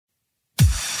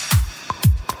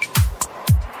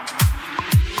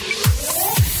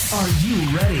Are you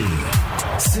ready?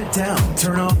 Sit down,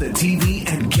 turn off the TV,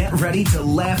 and get ready to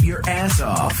laugh your ass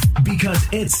off. Because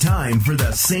it's time for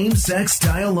the Same Sex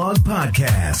Dialogue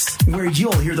Podcast, where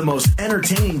you'll hear the most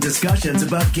entertaining discussions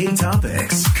about gay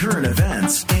topics, current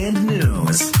events, and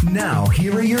news. Now,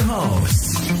 here are your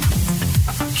hosts,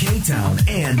 K-Town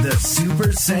and the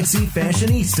super sexy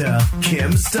fashionista,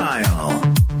 Kim Style.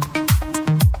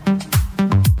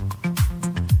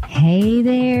 Hey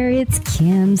there, it's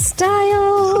Kim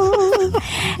Style.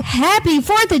 Happy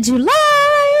 4th of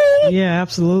July. Yeah,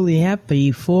 absolutely.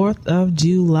 Happy 4th of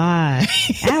July.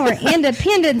 Our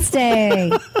Independence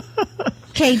Day.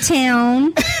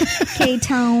 K-Town.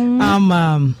 K-Town.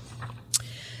 I'm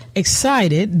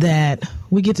excited that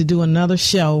we get to do another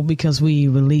show because we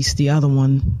released the other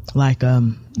one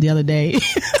the other day.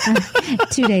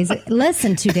 2 days, less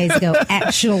than 2 days ago,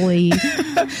 actually.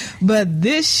 But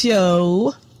this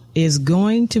show is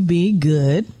going to be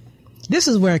good. This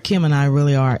is where Kim and I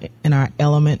really are in our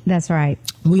element. That's right.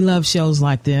 We love shows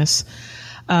like this.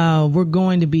 We're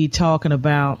going to be talking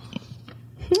about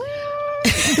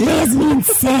lesbian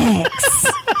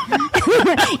sex.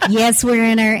 Yes, we're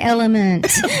in our element.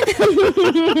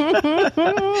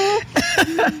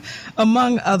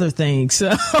 Among other things. So,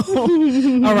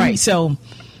 all right. So,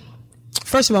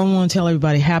 first of all, I want to tell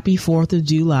everybody happy 4th of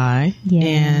July. Yeah.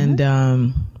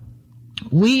 And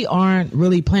we aren't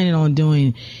really planning on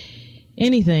doing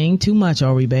anything too much,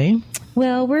 are we, babe?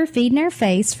 Well, we're feeding our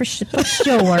face for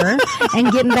sure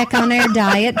and getting back on our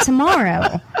diet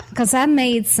tomorrow because I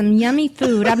made some yummy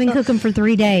food. I've been cooking for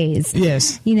 3 days.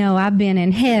 Yes. You know, I've been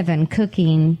in heaven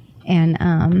cooking,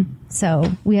 and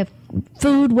so we have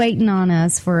food waiting on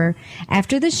us for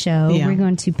after the show. Yeah. We're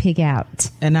going to pig out.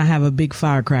 And I have a big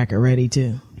firecracker ready,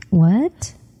 too.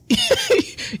 What?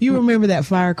 You remember that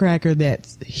firecracker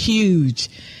that's huge?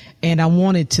 And I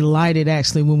wanted to light it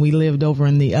actually when we lived over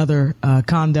in the other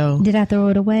condo. Did I throw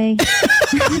it away?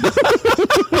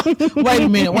 Wait a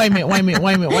minute.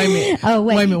 Oh,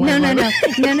 wait.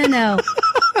 No.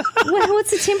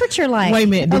 What's the temperature like? Wait a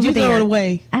minute. Did you throw it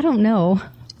away? I don't know.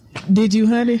 Did you,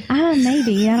 honey?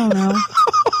 Maybe. I don't know.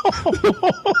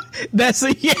 That's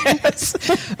a yes.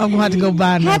 I'm going to have to go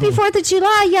buy another. Happy 4th of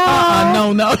July,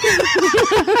 y'all. No.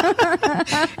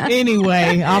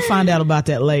 Anyway, I'll find out about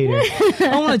that later.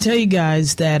 I want to tell you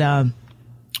guys that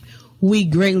we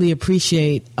greatly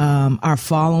appreciate our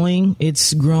following.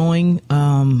 It's growing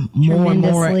more and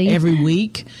more every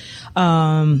week.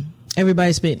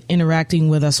 Everybody's been interacting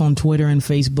with us on Twitter and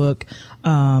Facebook.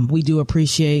 We do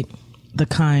appreciate the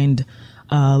kind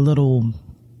little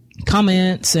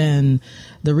comments and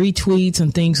the retweets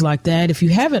and things like that. If you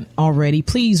haven't already,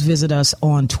 please visit us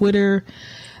on Twitter.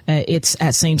 It's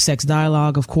at Same Sex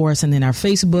Dialogue, of course, and then our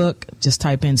Facebook. Just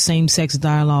type in Same Sex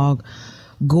Dialogue.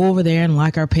 Go over there and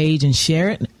like our page and share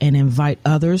it and invite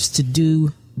others to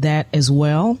do that as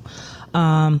well.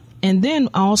 And then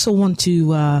I also want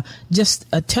to just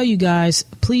tell you guys,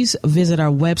 please visit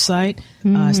our website.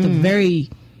 It's the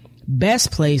very best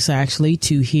place, actually,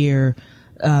 to hear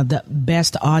the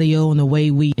best audio and the way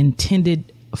we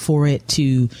intended for it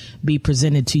to be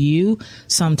presented to you.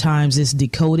 Sometimes it's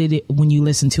decoded when you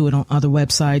listen to it on other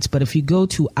websites, but if you go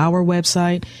to our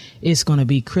website, it's going to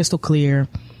be crystal clear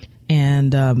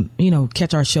and,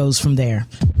 catch our shows from there.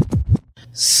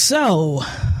 So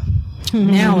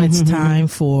now it's time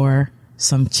for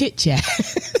some chit chat.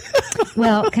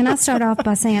 Well, can I start off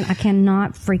by saying I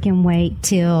cannot freaking wait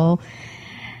till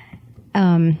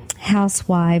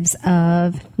Housewives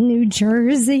of New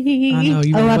Jersey. I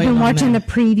know, I've been watching the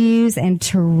previews, and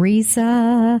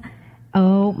Teresa.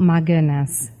 Oh my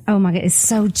goodness. It's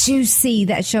so juicy.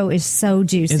 That show is so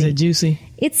juicy. Is it juicy?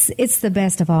 It's the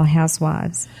best of all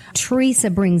Housewives.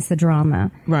 Teresa brings the drama.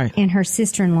 Right. And her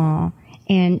sister-in-law,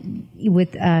 and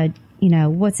with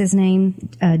what's his name?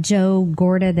 Joe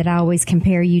Gorda, that I always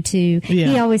compare you to. Yeah.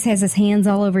 He always has his hands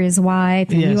all over his wife,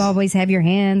 and yes. You always have your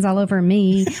hands all over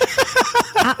me.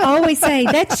 I always say,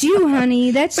 that's you,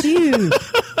 honey. That's you.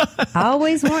 I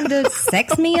always want to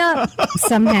sex me up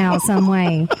somehow, some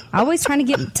way. I always trying to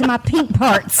get to my pink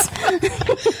parts.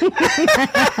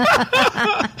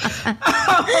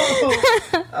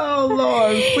 Oh,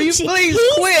 Lord. Will you please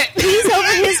quit? He's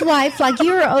over his wife like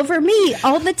you're over me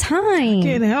all the time.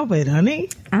 Can't help it, honey.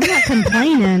 I'm not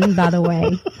complaining, by the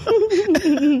way.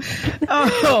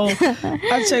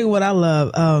 I'll tell you what I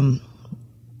love.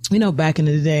 Back in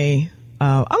the day,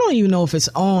 I don't even know if it's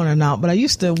on or not, but I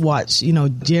used to watch,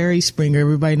 Jerry Springer.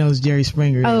 Everybody knows Jerry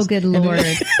Springer. Oh, good Lord.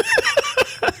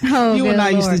 You and I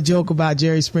used to joke about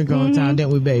Jerry Springer all the time,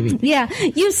 didn't we, baby? Yeah.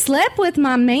 You slept with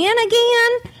my man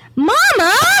again?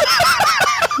 Mama!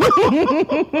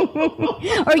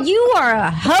 Or you are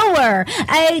a hoer.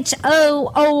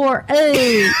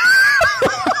 H-O-R-E.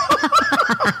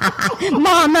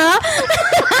 Mama.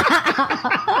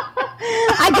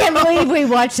 I can't believe we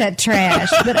watched that trash,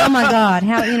 but oh my God,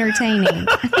 how entertaining.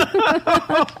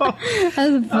 That's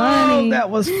funny. Oh, that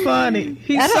was funny.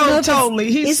 He so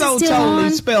totally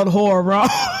on? spelled whore wrong.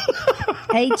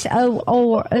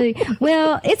 H-O-R-E.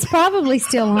 Well, it's probably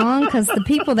still on because the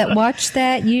people that watch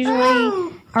that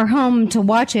usually are home to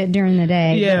watch it during the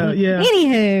day. Yeah.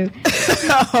 Anywho.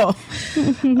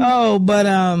 But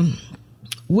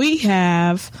we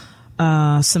have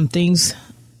some things.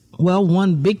 Well,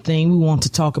 one big thing we want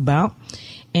to talk about,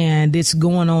 and it's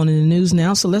going on in the news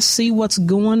now. So let's see what's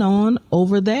going on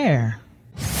over there.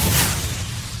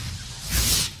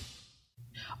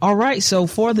 All right. So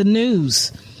for the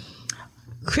news,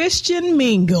 Christian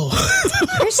Mingle.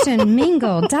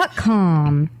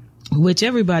 ChristianMingle.com. Which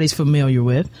everybody's familiar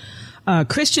with.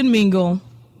 Christian Mingle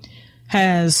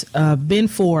has been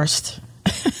forced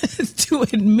to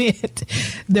admit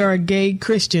there are gay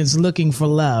Christians looking for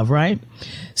love, right?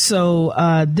 So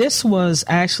this was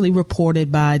actually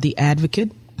reported by The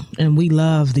Advocate, and we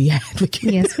love The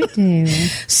Advocate. Yes, we do.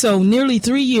 So nearly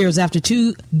 3 years after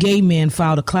two gay men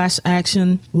filed a class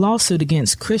action lawsuit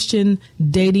against Christian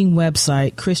dating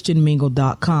website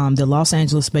ChristianMingle.com, the Los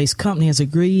Angeles-based company has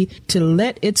agreed to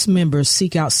let its members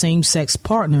seek out same-sex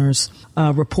partners,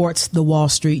 reports the Wall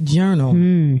Street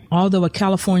Journal. Although a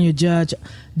California judge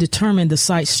determined the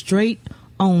site's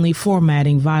straight-only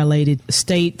formatting violated the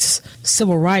state's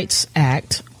Civil Rights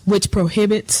Act, which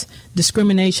prohibits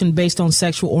discrimination based on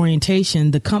sexual orientation,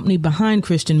 the company behind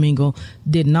Christian Mingle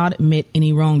did not admit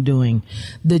any wrongdoing.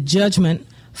 The judgment,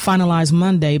 finalized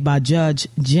Monday by Judge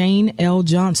Jane L.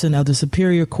 Johnson of the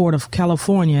Superior Court of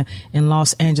California in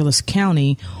Los Angeles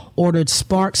County, ordered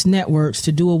Sparks Networks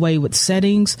to do away with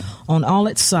settings on all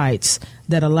its sites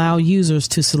that allow users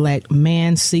to select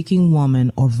man seeking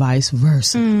woman or vice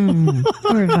versa.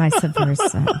 Or vice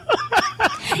versa.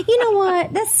 You know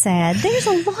what? That's sad. There's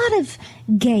a lot of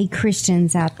gay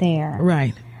Christians out there.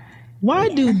 Right. Why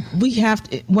do we have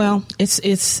to? Well, it's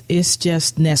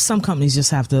just that some companies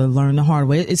just have to learn the hard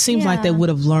way. It seems like they would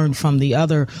have learned from the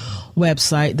other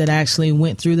website that actually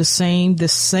went through the same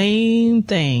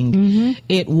thing. Mm-hmm.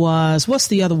 It was, what's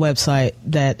the other website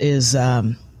that is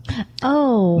Match?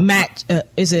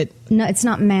 Is it? No, it's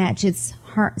not Match. It's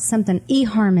something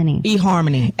eHarmony.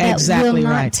 eHarmony, exactly will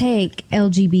not right. Take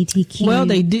LGBTQ. Well,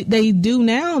 they do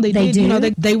now. They did. do? You know,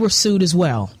 they were sued as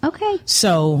well. Okay.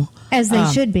 So as they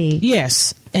should be.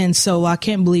 Yes, and so I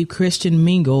can't believe Christian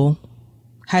Mingle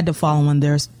had to follow in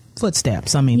their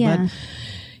footsteps. I mean, but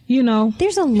you know,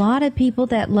 there's a lot of people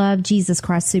that love Jesus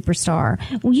Christ Superstar.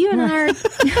 Well, you and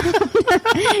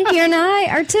I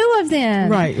are two of them.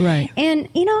 Right. And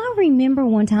you know, I remember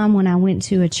one time when I went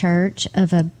to a church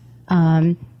of a.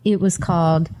 It was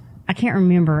called, I can't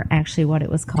remember actually what it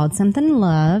was called, something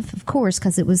Love, of course,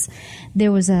 because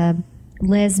there was a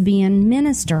lesbian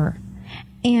minister.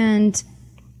 And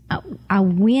I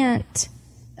went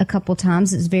a couple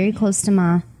times. It was very close to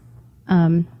my,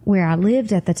 where I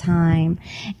lived at the time.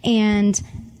 And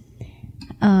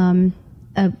a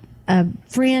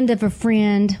friend of a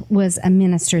friend was a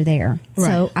minister there. Right.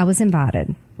 So I was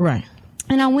invited. Right.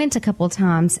 And I went a couple of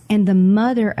times, and the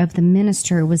mother of the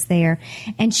minister was there,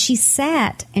 and she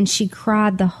sat and she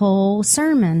cried the whole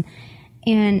sermon.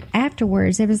 And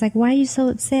afterwards, it was like, why are you so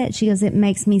upset? She goes, it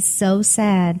makes me so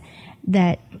sad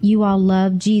that you all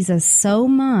love Jesus so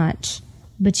much,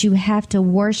 but you have to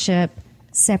worship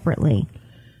separately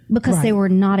because they were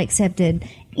not accepted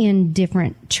in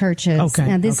different churches. Okay.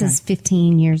 Now, this is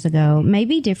 15 years ago.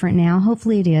 Maybe different now.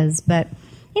 Hopefully it is, but...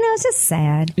 You know, it's just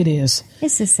sad. It is.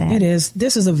 It's just sad. It is.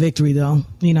 This is a victory, though,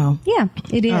 you know. Yeah,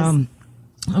 it is. I'm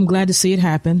glad to see it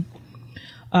happen.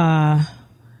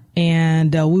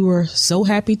 And we were so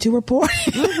happy to report.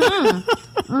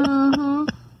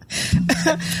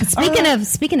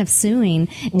 Speaking of suing,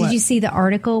 did you see the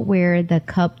article where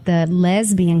the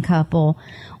lesbian couple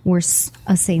were,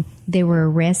 they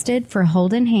were arrested for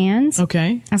holding hands?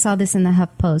 Okay. I saw this in the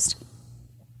Huff Post.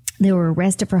 They were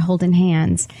arrested for holding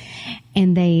hands,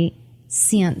 and they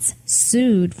since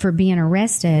sued for being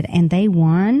arrested, and they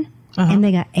won, and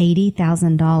they got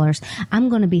 $80,000. I'm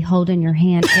going to be holding your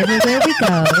hand everywhere we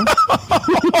go.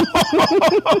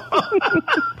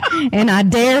 And I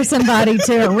dare somebody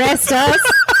to arrest us,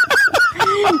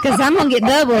 because I'm going to get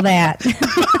double that.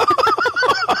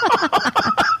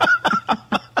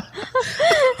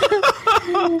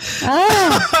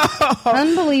 Oh,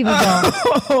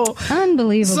 unbelievable.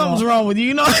 Unbelievable. Something's wrong with you,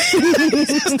 you know?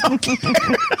 Just don't care.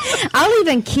 I'll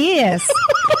even kiss.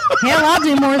 Hell, I'll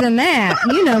do more than that.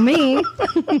 You know me.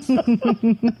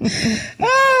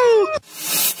 Oh.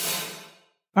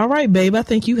 All right, babe. I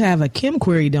think you have a Kim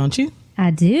query, don't you?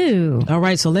 I do. All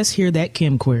right, so let's hear that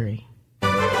Kim query.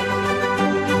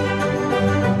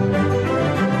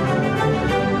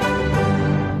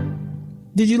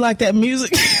 Did you like that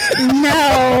music?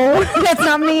 No, that's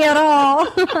not me at all.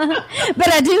 But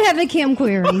I do have a Kim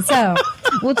query, so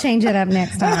we'll change it up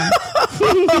next time.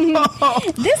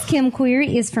 This Kim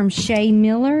query is from Shay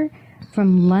Miller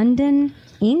from London,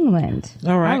 England.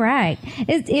 All right. All right.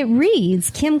 It reads,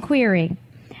 Kim query.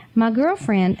 My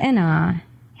girlfriend and I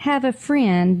have a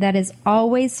friend that is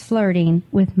always flirting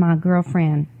with my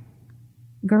girlfriend.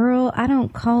 Girl, I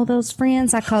don't call those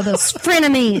friends. I call those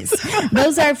frenemies.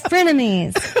 Those are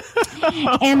frenemies.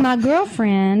 And my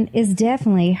girlfriend is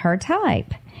definitely her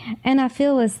type. And I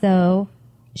feel as though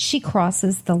she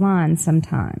crosses the line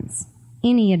sometimes.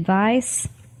 Any advice?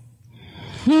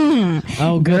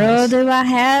 Oh, girl, do I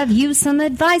have you some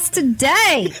advice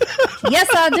today? Yes,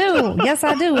 I do. Yes,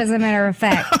 I do, as a matter of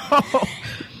fact.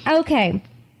 Okay.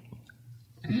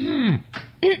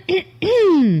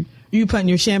 You putting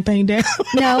your champagne down?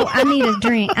 No, I need a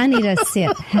drink. I need a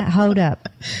sip. Hold up.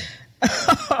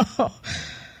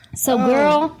 So,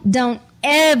 girl, don't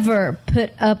ever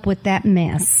put up with that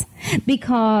mess,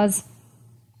 because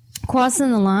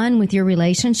crossing the line with your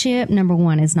relationship, number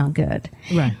one, is not good.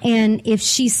 Right. And if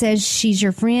she says she's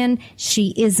your friend,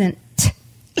 she isn't.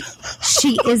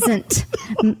 She isn't.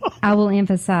 I will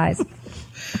emphasize.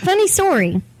 Funny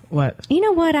story. What? You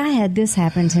know what? I had this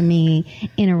happen to me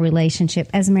in a relationship.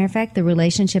 As a matter of fact, the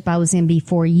relationship I was in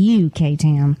before you,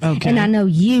 K-Tam. Okay. And I know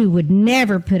you would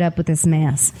never put up with this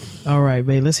mess. All right,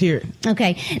 babe. Let's hear it.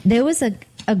 Okay. There was a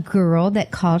girl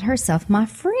that called herself my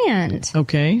friend.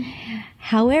 Okay.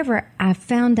 However, I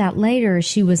found out later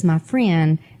she was my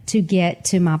friend to get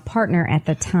to my partner at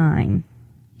the time.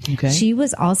 Okay. She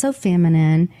was also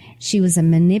feminine. She was a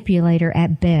manipulator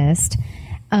at best.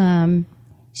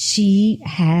 She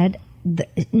had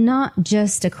not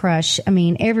just a crush. I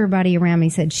mean, everybody around me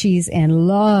said, she's in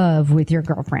love with your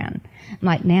girlfriend. I'm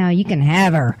like, now you can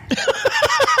have her.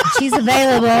 She's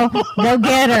available. Go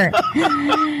get her.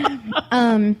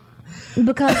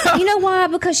 Because, you know why?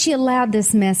 Because she allowed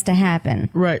this mess to happen.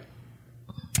 Right.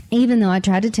 Even though I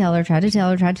tried to tell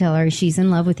her, she's in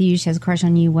love with you, she has a crush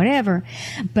on you, whatever.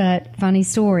 But funny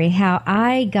story, how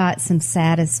I got some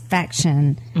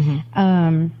satisfaction,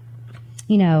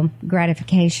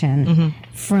 gratification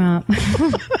from,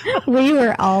 we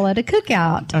were all at a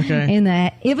cookout.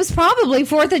 Okay. It was probably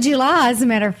 4th of July, as a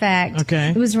matter of fact.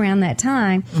 Okay. It was around that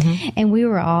time. And we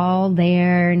were all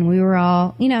there, and we were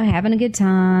all, having a good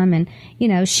time. And,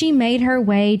 she made her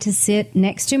way to sit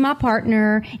next to my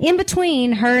partner, in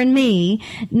between her and me.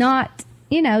 Not,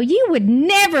 you would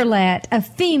never let a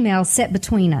female sit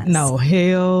between us. No,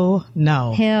 hell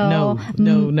no. Hell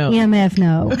no. MF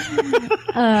no.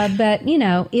 But,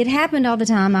 it happened all the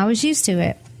time. I was used to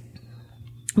it.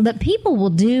 But people will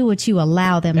do what you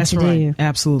allow them That's to right. do.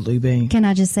 Absolutely, Bing. Can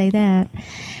I just say that?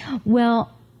 Well,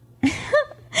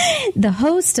 the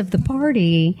host of the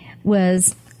party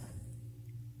was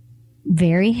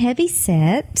very heavy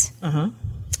set.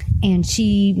 And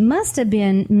she must have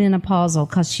been menopausal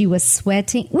because she was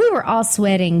sweating. We were all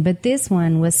sweating, but this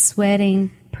one was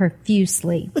sweating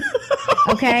profusely.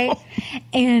 Okay?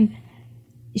 And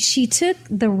she took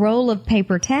the roll of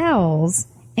paper towels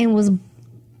and was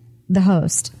the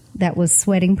host that was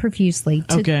sweating profusely.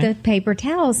 Took the paper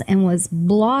towels and was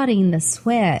blotting the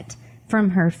sweat from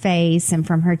her face and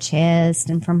from her chest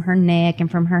and from her neck and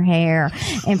from her hair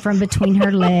and from between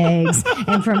her legs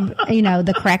and from,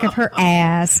 the crack of her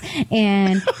ass.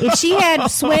 And if she had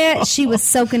sweat, she was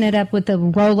soaking it up with a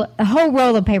whole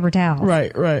roll of paper towels.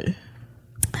 Right.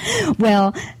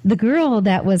 Well, the girl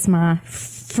that was my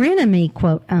frenemy,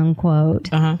 quote unquote,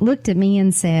 looked at me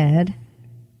and said,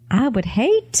 I would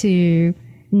hate to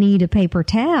need a paper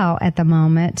towel at the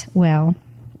moment. Well,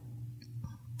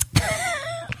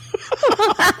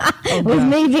 with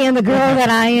me being the girl that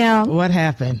I am. What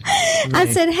happened? I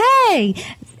said, hey,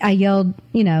 I yelled,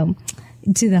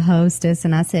 to the hostess,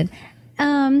 and I said,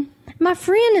 my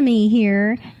frenemy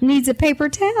here needs a paper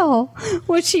towel.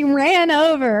 Well, she ran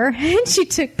over and she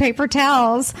took paper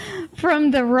towels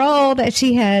from the roll that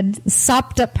she had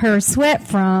sopped up her sweat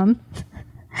from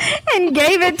and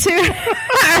gave it to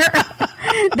her.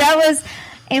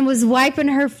 And was wiping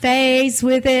her face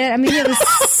with it. I mean, it was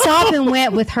sopping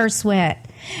wet with her sweat.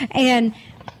 And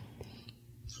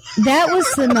that was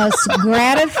the most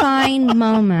gratifying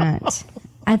moment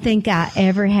I think I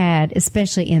ever had,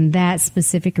 especially in that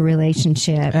specific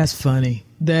relationship. That's funny.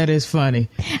 That is funny.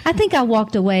 I think I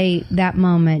walked away that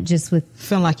moment just with...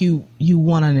 Felt like you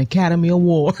won an Academy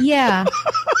Award. Yeah.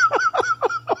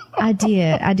 I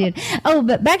did. Oh,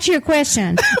 but back to your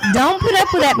question. Don't put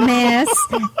up with that mess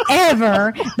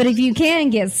ever. But if you can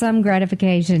get some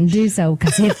gratification, do so,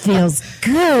 because it feels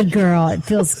good, girl. It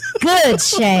feels good,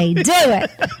 Shay. Do it.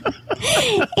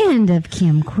 End of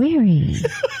Kim Query.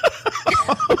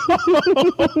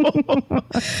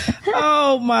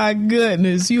 Oh, my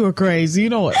goodness. You are crazy. You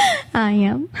know what? I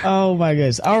am. Oh, my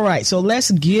goodness. All right. So let's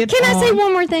get Can I say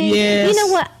one more thing? Yes. You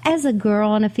know what? As a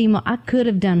girl and a female, I could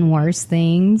have done worse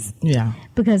things. Yeah.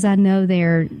 Because I know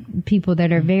there are people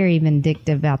that are very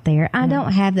vindictive out there. I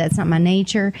don't have that. It's not my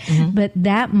nature. But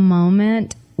that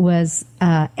moment was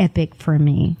epic for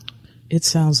me. It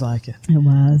sounds like it. It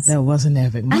was. That wasn't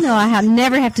epic. I know I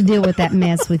never have to deal with that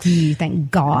mess with you.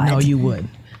 Thank God. No, you wouldn't.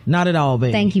 Not at all,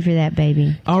 baby. Thank you for that,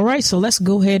 baby. All right, so let's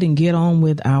go ahead and get on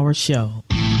with our show.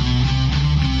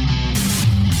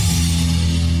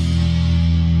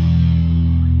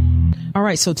 All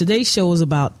right, so today's show is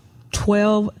about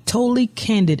 12 totally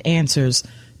candid answers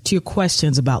to your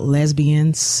questions about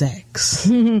lesbian sex.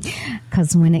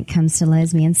 Because when it comes to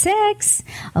lesbian sex,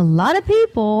 a lot of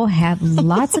people have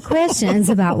lots of questions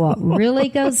about what really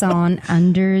goes on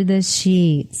under the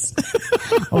sheets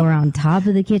or on top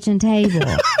of the kitchen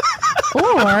table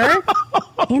or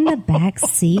in the back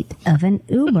seat of an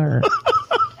Uber.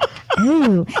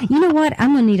 Ooh, you know what?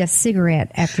 I'm going to need a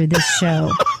cigarette after this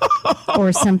show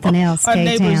or something else. Our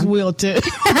neighbors K-Town. will too.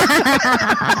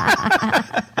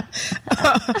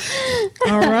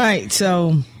 All right.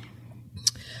 So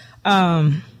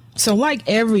like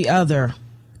every other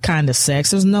kind of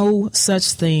sex, there's no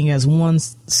such thing as one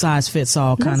size fits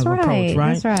all kind That's of approach,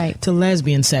 right? That's right. To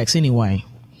lesbian sex anyway.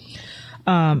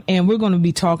 And we're going to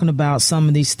be talking about some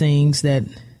of these things that,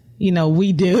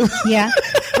 we do. Yeah.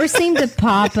 Or seem to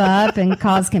pop up and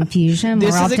cause confusion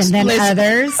more often than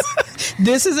others.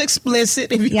 This is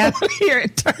explicit. If you want to hear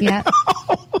it, turn it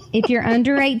off. If you're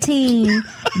under 18,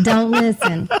 don't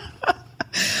listen.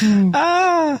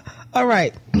 All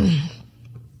right.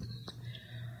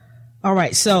 All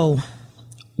right. So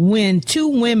when it's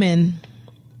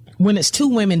two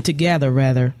women together,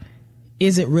 rather,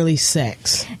 is it really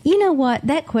sex? You know what?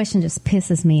 That question just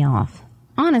pisses me off.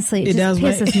 Honestly, it just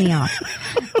pisses me off.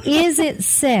 Is it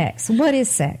sex? What is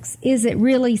sex? Is it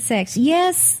really sex?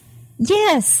 Yes.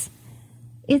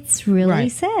 It's really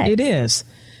sex. It is.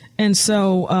 And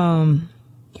so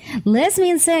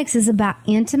lesbian sex is about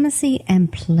intimacy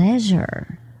and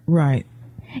pleasure. Right.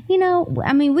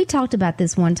 We talked about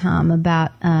this one time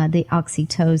about the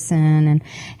oxytocin and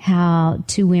how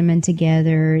two women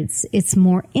together, it's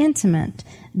more intimate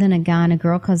than a guy and a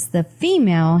girl because the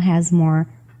female has more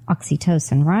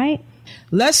oxytocin, right?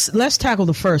 Let's tackle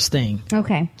the first thing.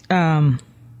 Okay.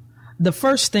 The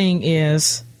first thing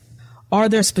is, are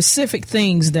there specific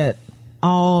things that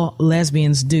all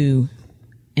lesbians do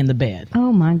in the bed?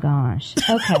 Oh my gosh.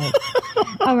 Okay.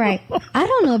 All right. I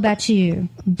don't know about you,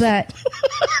 but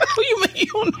What do you mean you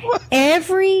don't know?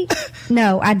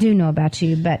 No, I do know about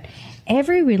you, but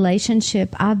every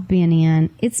relationship I've been in,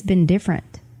 it's been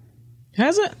different.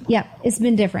 Has it? Yeah, it's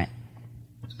been different.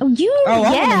 I want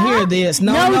to hear this.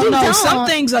 No. Don't. Some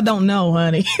things I don't know,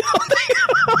 honey.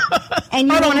 And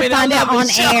you want to find out on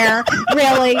air,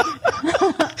 really?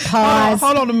 Pause.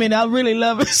 Hold on a minute. I really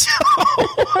love it.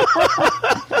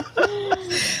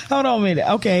 Hold on a minute.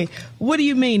 Okay. What do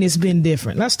you mean it's been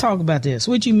different? Let's talk about this.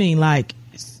 What do you mean? Like,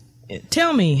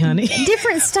 tell me, honey.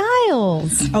 Different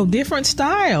styles. Oh, different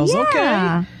styles.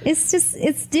 Yeah. Okay.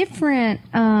 It's different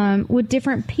with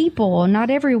different people. Not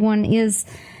everyone is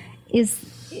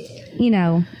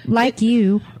like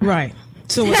you. Right.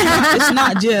 So it's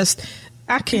not just,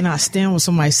 I cannot stand when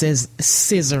somebody says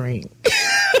scissoring.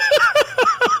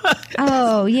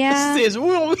 Oh, yeah.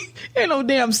 Ain't no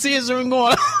damn scissoring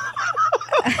going on.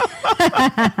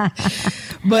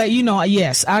 But,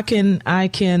 yes, I can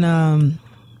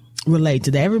relate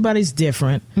to that. Everybody's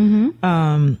different.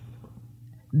 Mm-hmm.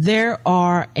 There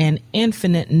are an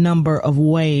infinite number of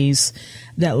ways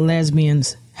that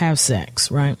lesbians have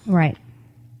sex, right? Right.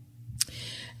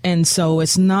 And so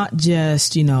it's not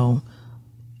just,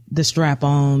 the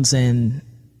strap-ons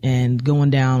and going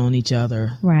down on each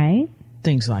other. Right.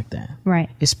 Things like that. Right.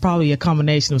 It's probably a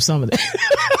combination of some of that.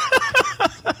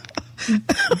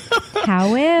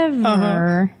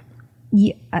 However,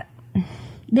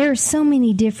 there are so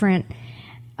many different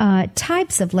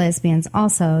types of lesbians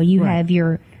also. You have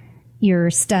your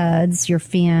studs, your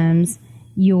femmes,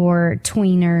 your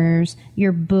tweeners,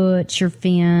 your butch, your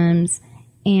femmes,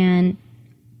 and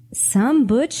some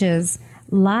butches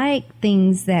like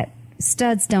things that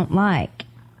studs don't like.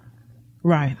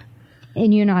 Right.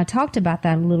 And you and I talked about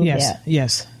that a little bit.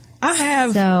 Yes. I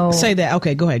have. Say that.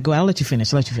 Okay, go ahead. I'll let you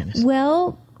finish.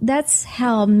 Well, that's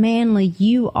how manly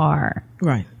you are.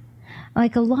 Right.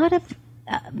 Like a lot of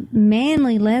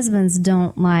manly lesbians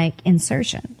don't like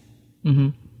insertion. Mm-hmm.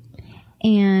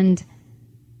 And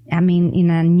I mean,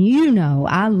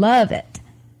 I love it.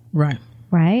 Right.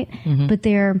 Right? Mm-hmm. But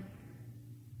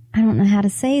I don't know how to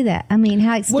say that. I mean,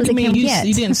 how explicit can we get?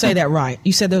 You didn't say that right.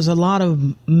 You said there's a lot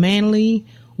of manly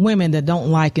women that don't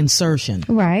like insertion.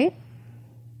 Right.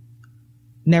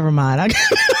 Never mind. How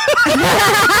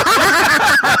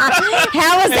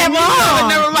is that wrong?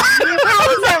 Never mind. How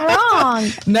is that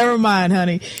wrong? Never mind,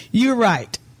 honey. You're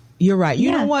right. You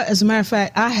know what? As a matter of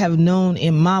fact, I have known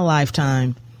in my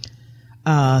lifetime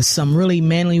some really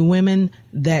manly women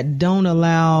that don't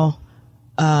allow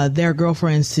their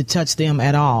girlfriends to touch them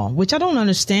at all, which I don't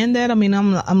understand that. I mean,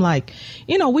 I'm like,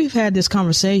 we've had this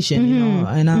conversation,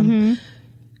 and I'm,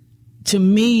 to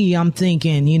me, I'm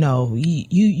thinking,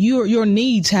 your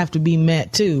needs have to be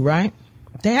met too, right?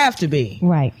 They have to be.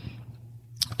 Right.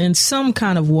 In some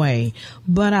kind of way.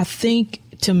 But I think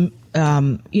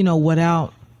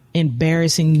without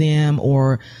embarrassing them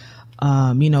or,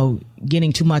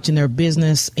 getting too much in their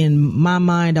business. In my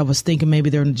mind, I was thinking maybe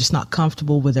they're just not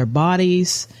comfortable with their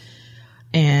bodies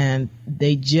and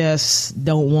they just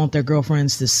don't want their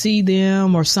girlfriends to see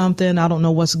them or something. I don't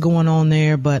know what's going on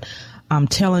there, but I'm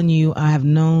telling you, I have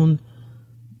known,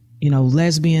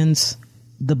 lesbians,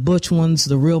 the butch ones,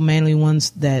 the real manly ones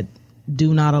that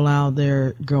do not allow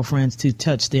their girlfriends to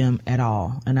touch them at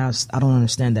all. And I don't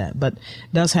understand that, but it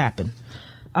does happen.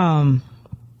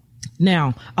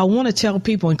 Now, I want to tell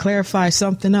people and clarify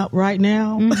something up right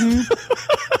now. Mm-hmm.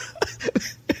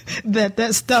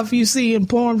 that stuff you see in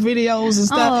porn videos and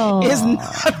stuff is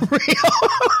not real.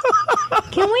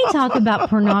 Can we talk about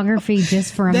pornography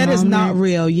just for a moment? That is not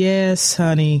real. Yes,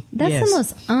 honey. That's the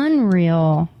most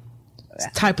unreal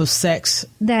type of sex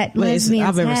that lesbians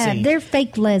I've ever have. seen. They're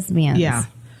fake lesbians. Yeah.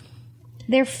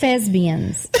 They're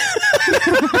thespians.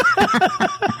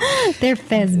 They're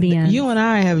thespians. You and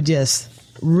I have just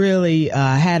really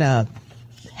had a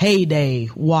heyday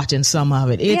watching some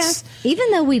of it.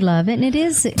 Even though we love it, and it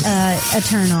is a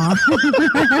turn off.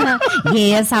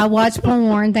 Yes, I watch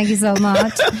porn. Thank you so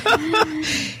much.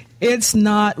 It's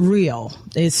not real.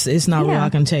 It's not real. I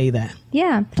can tell you that.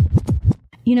 Yeah.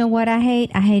 You know what I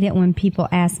hate? I hate it when people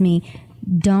ask me,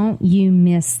 "Don't you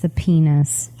miss the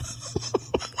penis?"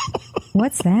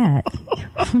 What's that?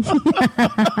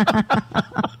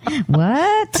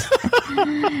 What?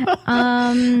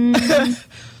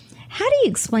 How do you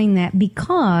explain that?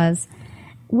 Because,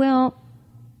 well,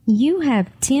 you have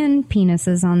 10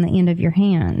 penises on the end of your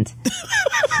hand.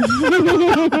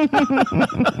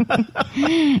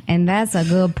 And that's a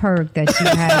good perk that you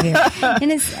have here.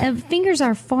 And its fingers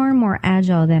are far more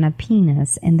agile than a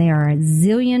penis, and there are a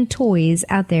zillion toys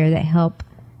out there that help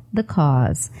the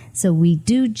cause. So we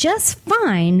do just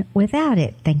fine without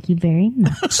it. Thank you very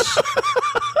much.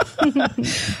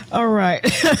 All right.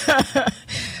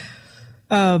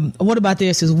 What about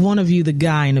this? Is one of you the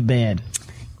guy in the bed?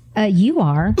 You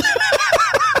are.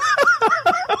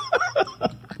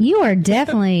 You are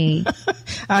definitely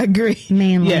I agree.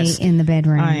 Manly in the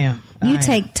bedroom. I am. You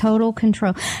take total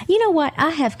control. You know what? I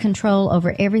have control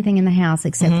over everything in the house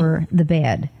except for the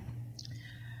bed.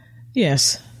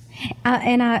 Yes.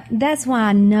 That's why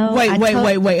I know. Wait.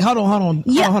 Hold on.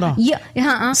 Yeah, hold on.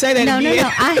 Yeah. Say that again. No.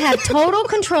 I have total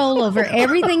control over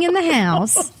everything in the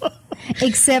house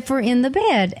except for in the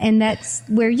bed, and that's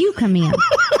where you come in.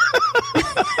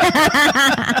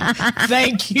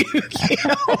 Thank you.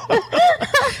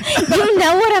 You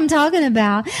know what I'm talking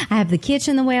about. I have the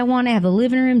kitchen the way I want. I have the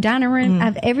living room, dining room. I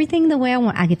have everything the way I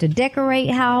want. I get to decorate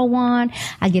how I want.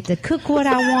 I get to cook what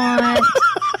I want.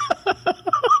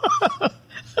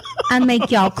 I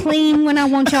make y'all clean when I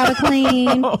want y'all to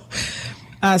clean.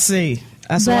 I see.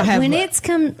 But when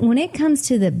it comes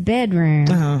to the bedroom,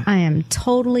 I am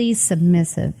totally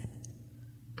submissive.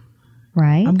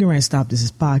 Right? I'm getting ready to stop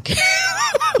this podcast.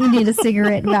 You need a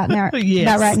cigarette about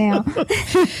right now.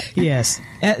 Yes,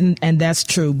 and that's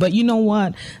true. But you know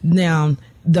what? Now,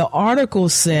 the article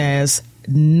says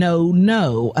no,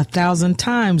 1,000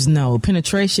 times no.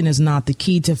 Penetration is not the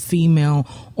key to female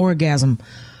orgasm.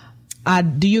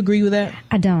 Do you agree with that?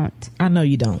 I don't. I know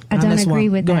you don't. I don't agree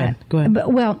with that. Go ahead.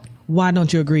 But, why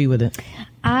don't you agree with it?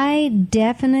 I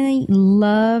definitely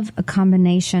love a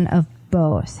combination of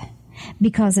both.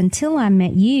 Because until I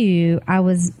met you, I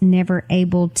was never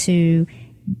able to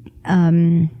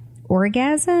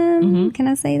orgasm. Can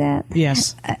I say that?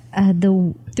 Yes.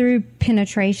 Through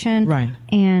penetration, right,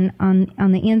 and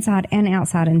on the inside and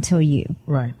outside until you.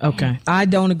 Right. Okay. I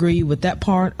don't agree with that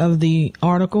part of the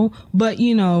article, but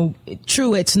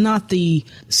true, it's not the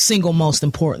single most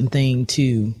important thing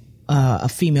to a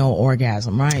female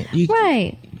orgasm, right?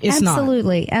 Right. It's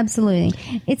absolutely, not.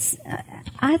 Absolutely. It's.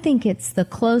 I think it's the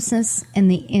closeness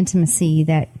and the intimacy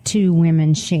that two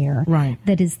women share. Right.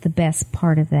 That is the best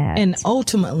part of that. And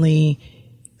ultimately,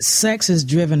 sex is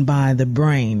driven by the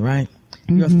brain, right?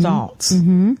 Your thoughts.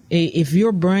 If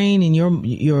your brain and your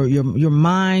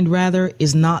mind rather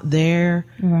is not there,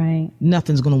 right,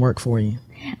 nothing's going to work for you.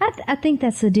 I think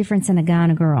that's the difference in a guy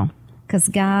and a girl, because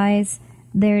guys,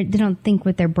 they don't think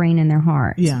with their brain and their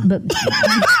heart. Yeah, but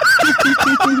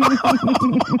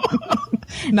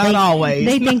not always.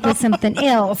 They think with something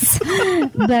else.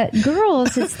 But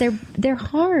girls, it's their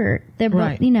heart. They're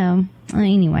right.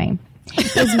 Anyway.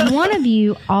 Is one of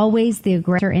you always the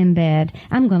aggressor in bed?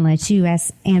 I'm going to let you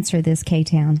answer this,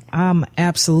 K-Town. I'm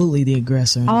absolutely the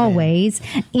aggressor. Always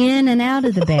in and out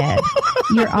of the bed.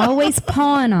 You're always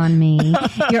pawing on me.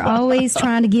 You're always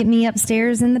trying to get me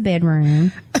upstairs in the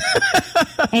bedroom.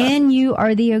 And you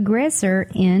are the aggressor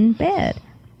in bed.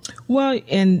 Well,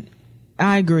 and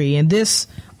I agree. In this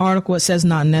article, it says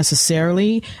not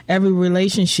necessarily. Every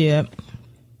relationship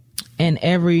and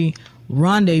every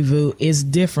rendezvous is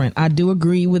different. I do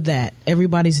agree with that.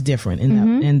 Everybody's different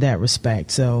in that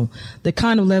respect. So the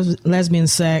kind of lesbian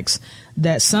sex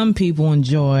that some people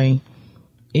enjoy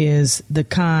is the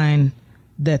kind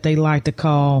that they like to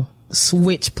call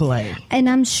switch play. And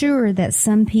I'm sure that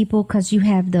some people, because you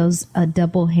have those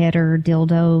double header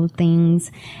dildo things,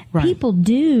 right, people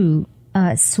do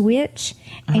switch,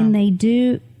 and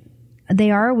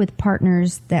they are with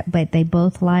partners but they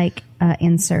both like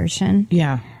insertion.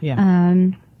 Yeah.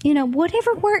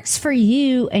 Whatever works for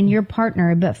you and your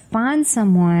partner, but find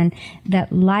someone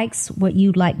that likes what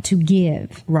you like to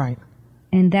give. Right.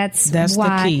 And that's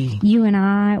why the key. You and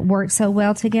I work so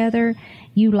well together.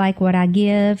 You like what I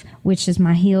give, which is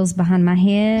my heels behind my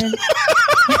head.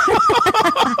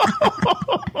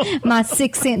 My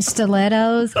 6-inch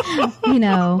stilettos,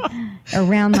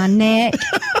 around my neck.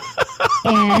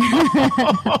 And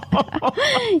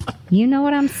you know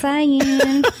what I'm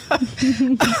saying.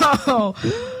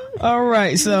 All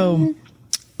right. So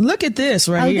look at this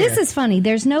here. This is funny.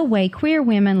 There's no way queer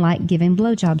women like giving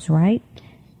blowjobs, right?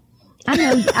 I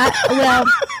know.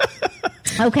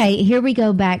 Okay, here we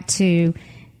go back to,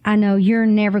 I know you're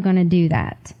never going to do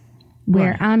that.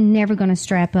 Where right. I'm never going to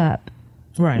strap up.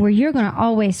 Right. Where you're going to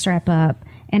always strap up,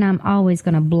 and I'm always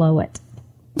going to blow it.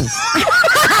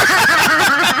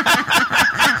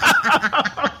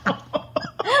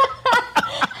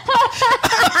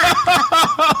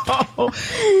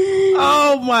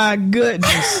 Oh my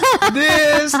goodness.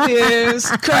 This is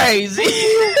crazy.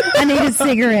 I need a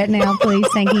cigarette now, please.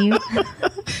 Thank you.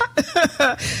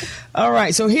 All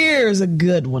right, so here's a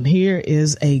good one. Here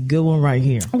is a good one right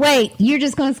here. Wait, you're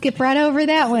just going to skip right over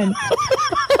that one.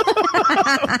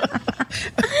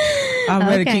 I'm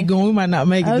ready to keep going. We might not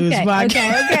make it through this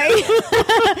podcast.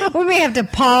 Okay. We may have to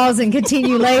pause and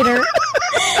continue later.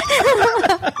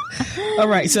 All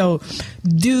right, so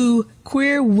do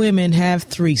queer women have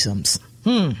threesomes?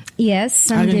 Yes,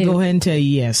 some I can do. go ahead and tell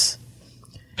you yes.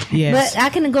 Yes. But I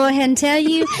can go ahead and tell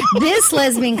you, this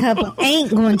lesbian couple ain't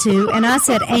going to, and I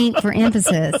said ain't for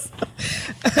emphasis.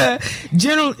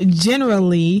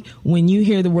 Generally, when you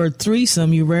hear the word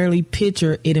threesome, you rarely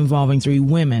picture it involving three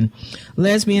women.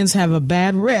 Lesbians have a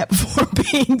bad rep for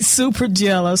being super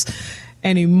jealous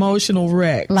and emotional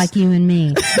wrecks. Like you and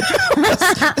me.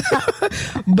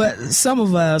 But some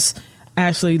of us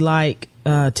actually like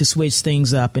to switch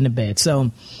things up in the bed.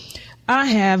 So I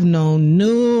have known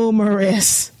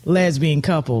numerous lesbian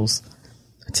couples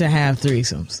to have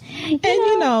threesomes.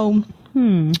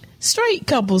 Straight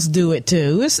couples do it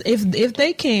too. If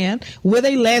they can, with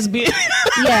a lesbian.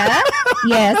 Yeah.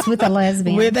 Yes, with a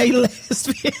lesbian. With a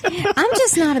lesbian. I'm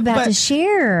just not about to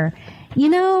share.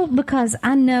 Because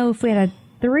I know if we had a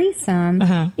threesome,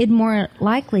 it'd more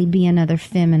likely be another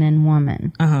feminine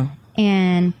woman.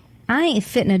 And I ain't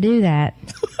fitting to do that.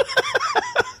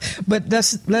 But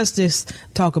let's just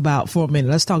talk about for a minute.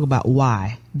 Let's talk about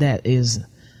why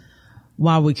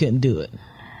we couldn't do it.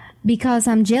 Because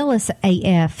I'm jealous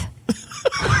AF.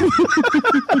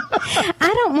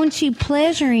 I don't want you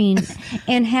pleasuring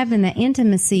and having the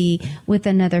intimacy with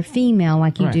another female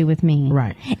like you do with me.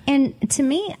 Right. And to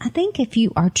me, I think if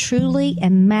you are truly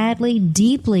and madly,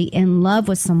 deeply in love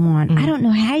with someone, I don't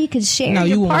know how you could share your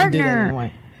you partner. Do that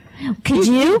anyway. Could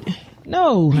you?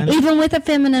 No. Honey. Even with a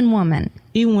feminine woman.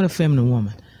 Even with a feminine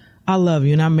woman. I love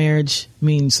you, and our marriage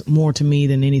means more to me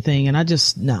than anything. And I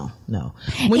just no.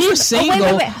 When you're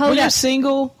single,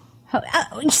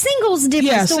 single's a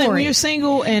different story. When you're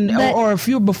single, or if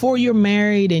you're before you're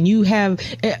married, and you have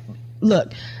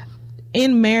look.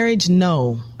 In marriage,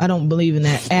 no, I don't believe in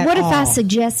that at all. What if I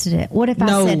suggested it? What if I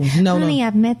said, honey,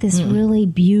 I've met this really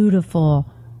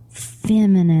beautiful,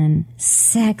 feminine,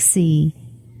 sexy,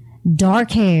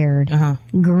 dark-haired,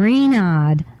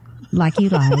 green-eyed, like you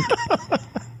like,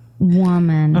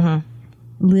 woman,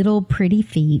 little pretty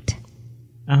feet,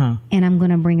 and I'm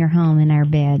going to bring her home in our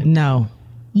bed. No.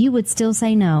 You would still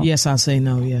say no? Yes, I'll say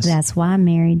no, yes. That's why I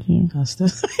married you. I'll still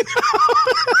say no.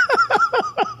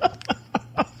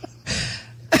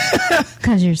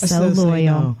 Because you're so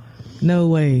loyal. No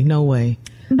way.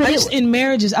 But in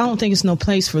marriages, I don't think it's no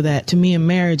place for that. To me, in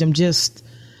marriage, I'm just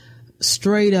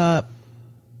straight up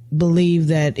believe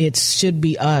that it should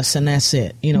be us, and that's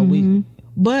it.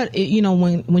 But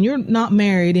when you're not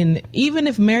married, and even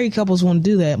if married couples want to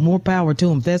do that, more power to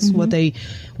them. If that's what they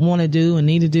want to do and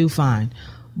need to do, fine.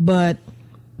 But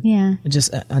yeah, I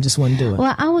just wouldn't do it.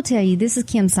 Well, I will tell you, this is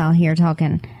Kim Saul here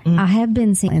talking. I have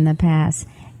been single in the past.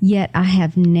 Yet I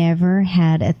have never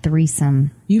had a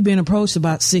threesome. You've been approached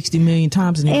about 60 million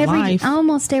times in your life.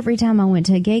 Almost every time I went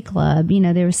to a gay club,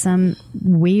 there was some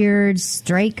weird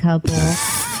straight couple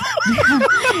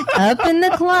up in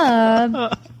the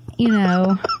club,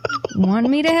 wanting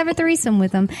me to have a threesome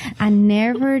with them. I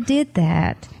never did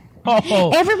that.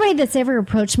 Oh. Everybody that's ever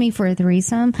approached me for a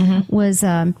threesome was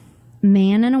a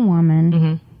man and a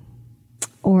woman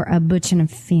or a butch and a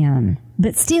femme.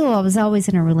 But still, I was always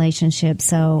in a relationship,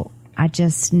 so I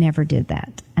just never did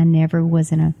that. I never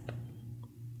was in a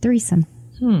threesome.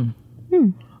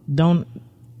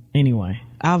 Anyway,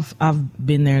 I've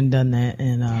been there and done that,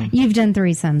 and you've done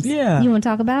threesomes. Yeah. You want to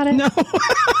talk about it? No.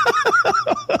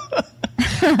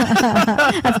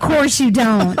 Of course you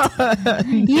don't.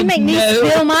 You make me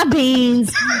spill my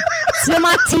beans, spill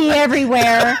my tea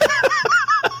everywhere.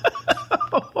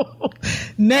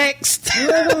 Next.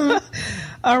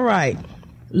 All right.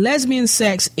 Lesbian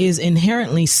sex is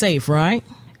inherently safe, right?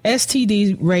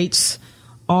 STD rates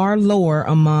are lower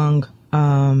among,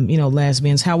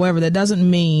 lesbians. However, that doesn't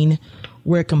mean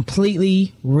we're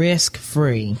completely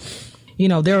risk-free.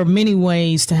 There are many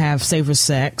ways to have safer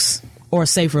sex or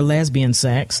safer lesbian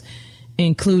sex,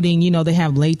 including, they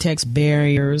have latex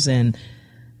barriers and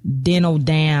dental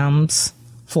dams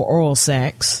for oral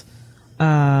sex,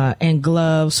 and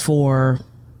gloves for,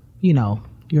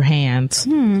 your hands.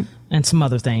 And some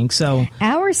other things. So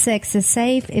our sex is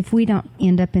safe if we don't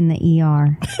end up in the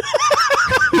ER.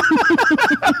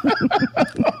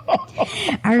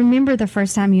 I remember the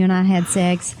first time you and I had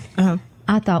sex.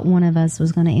 I thought one of us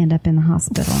was going to end up in the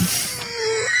hospital.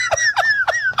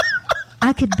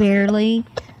 I could barely.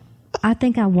 I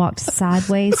think I walked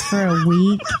sideways for a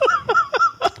week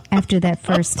after that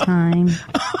first time.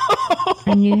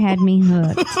 And you had me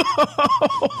hooked.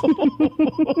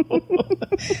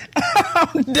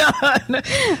 I'm done.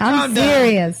 I'm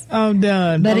serious. I'm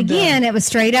done. But again, it was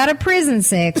straight out of prison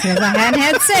sex because I hadn't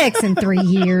had sex in 3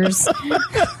 years.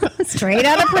 Straight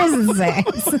out of prison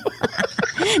sex.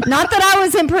 Not that I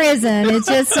was in prison. It's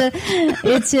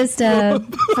just a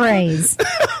phrase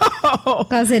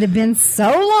because it had been so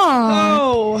long.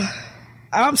 Oh,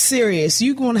 I'm serious.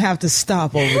 You're going to have to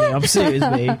stop over there. I'm serious,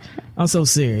 babe. I'm so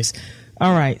serious.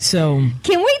 All right, so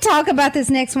can we talk about this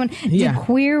next one? Yeah. Do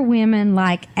queer women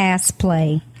like ass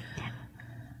play?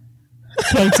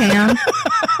 K-Town,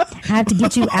 I have to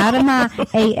get you out of my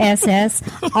ASS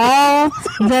all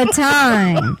the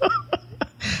time.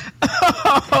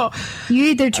 You're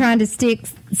either trying to stick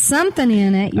something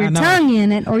in it, your tongue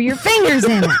in it, or your fingers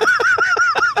in it.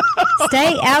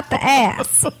 Stay out the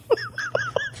ass.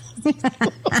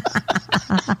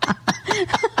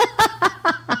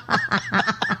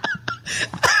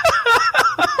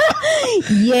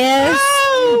 Yes,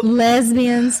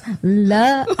 lesbians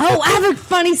love. Oh, I have a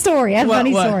funny story. What?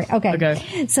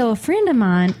 Okay. So a friend of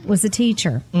mine was a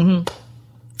teacher,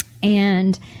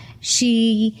 and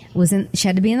she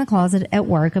had to be in the closet at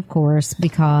work, of course,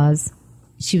 because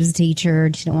she was a teacher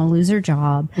and she didn't want to lose her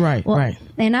job. Right.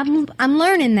 And I'm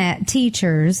learning that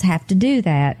teachers have to do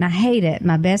that, and I hate it.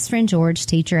 My best friend George,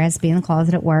 teacher, has to be in the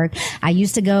closet at work. I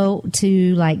used to go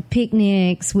to like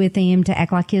picnics with him to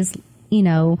act like his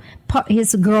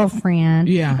his girlfriend.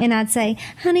 Yeah. And I'd say,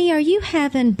 honey, are you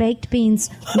having baked beans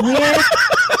with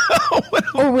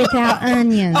or without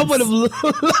onions? I would have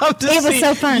loved to see it was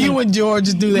so funny. You and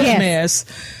George do that mess.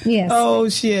 Yes. Oh,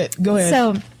 shit. Go ahead.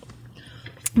 So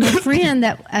my friend,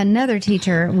 that another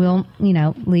teacher will,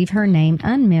 leave her name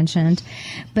unmentioned,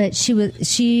 but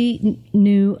she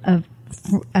knew a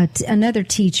another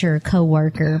teacher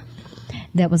coworker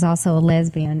that was also a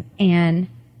lesbian, and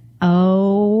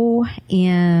OMG,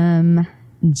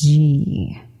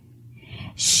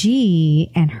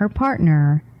 she and her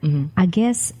partner, I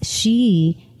guess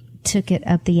she took it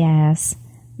up the ass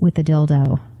with a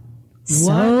dildo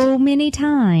so many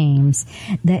times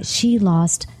that she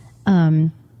lost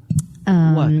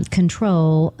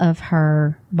control of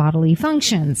her bodily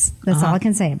functions. That's all I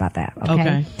can say about that.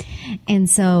 Okay. And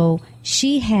so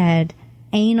she had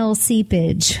anal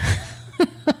seepage.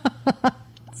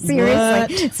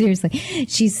 Seriously.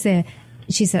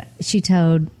 She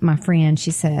told my friend,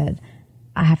 she said,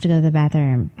 I have to go to the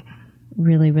bathroom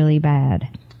really, really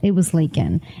bad. It was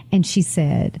leaking. And she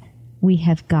said, we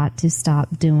have got to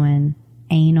stop doing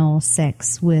anal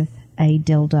sex with a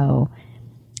dildo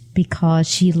because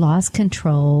she lost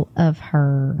control of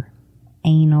her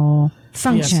anal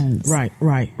functions. Yes.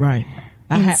 Right.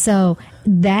 And so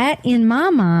that in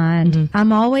my mind,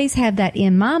 I'm always have that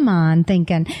in my mind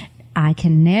thinking, I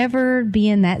can never be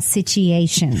in that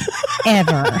situation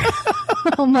ever.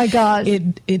 Oh my gosh.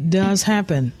 It does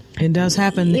happen. It does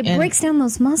happen. It breaks down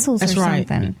those muscles or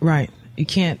something. Right. You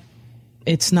can't,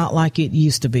 it's not like it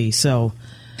used to be. So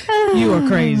you are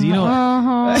crazy. You know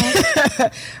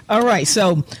what? All right.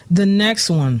 So the next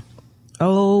one.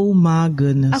 Oh my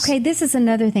goodness. Okay. This is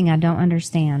another thing I don't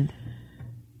understand.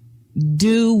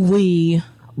 Do we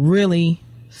really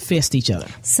fist each other?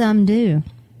 Some do.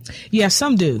 Yeah,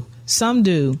 some do. Some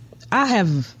do. I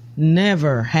have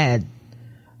never had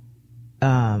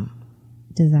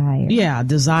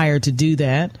desire to do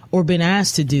that or been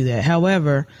asked to do that.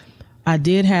 However, I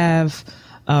did have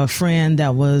a friend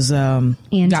that was got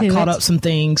caught up some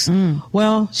things.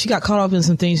 Well, she got caught up in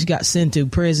some things. She got sent to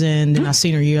prison. And I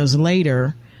seen her years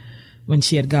later when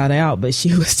she had got out, but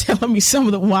she was telling me some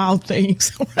of the wild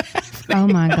things. Oh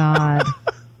my God.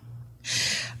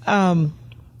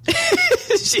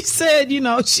 She said,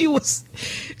 she was,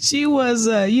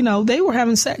 they were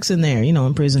having sex in there,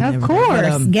 in prison. Of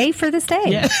course. Gay for the state.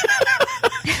 Yeah.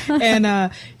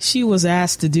 And she was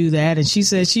asked to do that. And she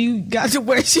said she got to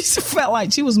where she felt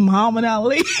like she was Muhammad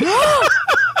Ali.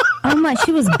 Oh my,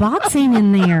 she was boxing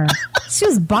in there. She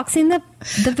was boxing the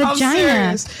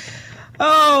vagina.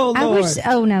 Oh, Lord.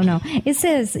 No. It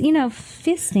says,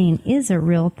 fisting is a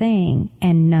real thing.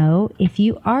 And no, if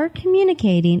you are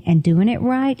communicating and doing it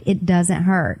right, it doesn't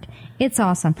hurt. It's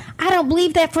awesome. I don't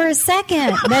believe that for a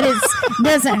second, that it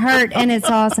doesn't hurt and it's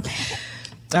awesome.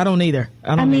 I don't either.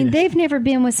 I mean, they've never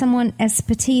been with someone as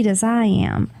petite as I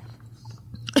am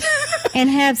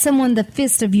and have someone the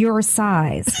fist of your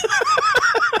size.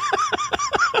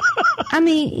 I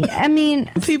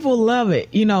mean, people love it,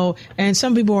 and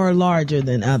some people are larger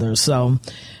than others. So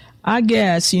I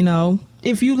guess,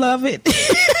 if you love it,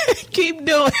 keep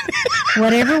doing it.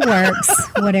 Whatever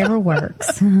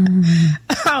works.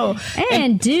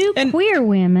 Do queer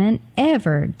women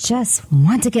ever just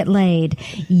want to get laid?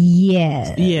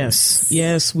 Yes.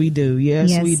 Yes, we do.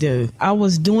 Yes, we do. I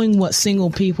was doing what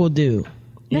single people do.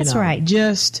 That's right.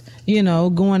 Just,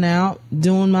 going out,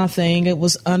 doing my thing. It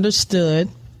was understood.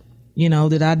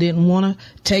 That I didn't want to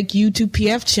take you to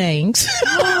PF Chang's.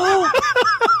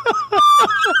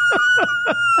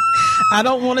 I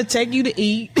don't want to take you to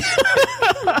eat.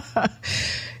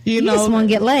 You just want to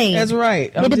get laid. That's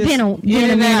right. It depends on in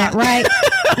and out, right?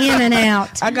 In and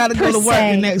out. I got to go to work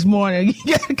the next morning.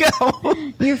 You got to go.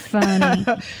 You're funny.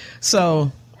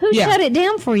 So, who shut it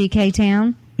down for you,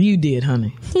 K-Town? You did,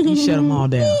 honey. You shut them all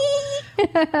down.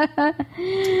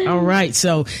 All right,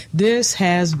 so this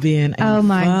has been a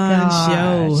fun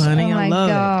show, honey. I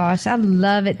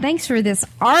love it. Thanks for this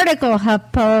article,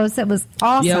 HuffPost. That was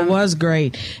awesome. Yeah, it was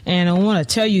great. And I want to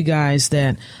tell you guys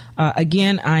that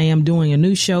again, I am doing a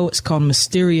new show. It's called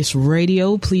Mysterious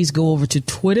Radio. Please go over to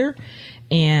Twitter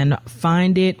and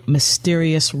find it,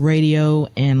 Mysterious Radio,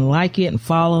 and like it and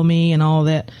follow me and all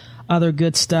that other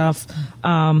good stuff.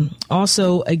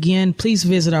 Also, again, please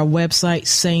visit our website,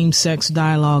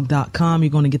 samesexdialogue.com.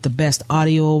 You're going to get the best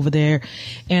audio over there.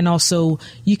 And also,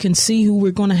 you can see who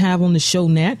we're going to have on the show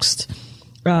next.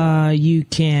 You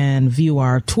can view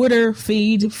our Twitter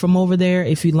feed from over there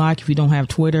if you like, if you don't have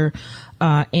Twitter,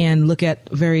 and look at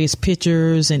various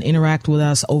pictures and interact with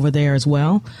us over there as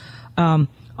well.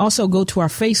 Also, go to our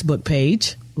Facebook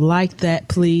page. Like that,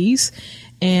 please.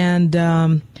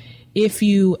 And if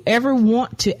you ever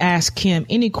want to ask Kim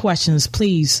any questions,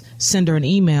 please send her an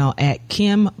email at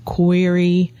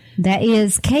kimquery. That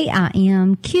is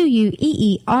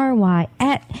KIMQUEERY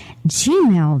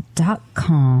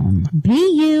 @gmail.com.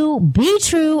 Be you, be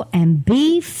true, and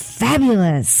be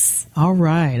fabulous. All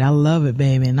right. I love it,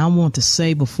 baby. And I want to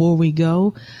say before we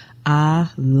go, I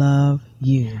love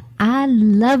you. I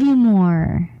love you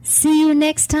more. See you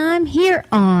next time here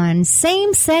on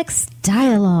Same Sex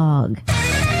Dialogue.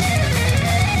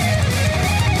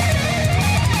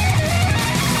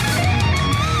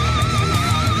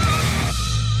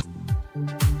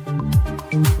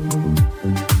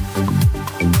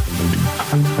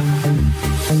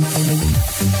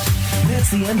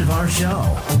 That's the end of our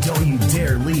show. Don't you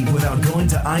dare leave without going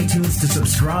to iTunes to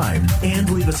subscribe and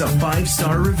leave us a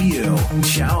 5-star review.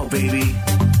 Ciao, baby.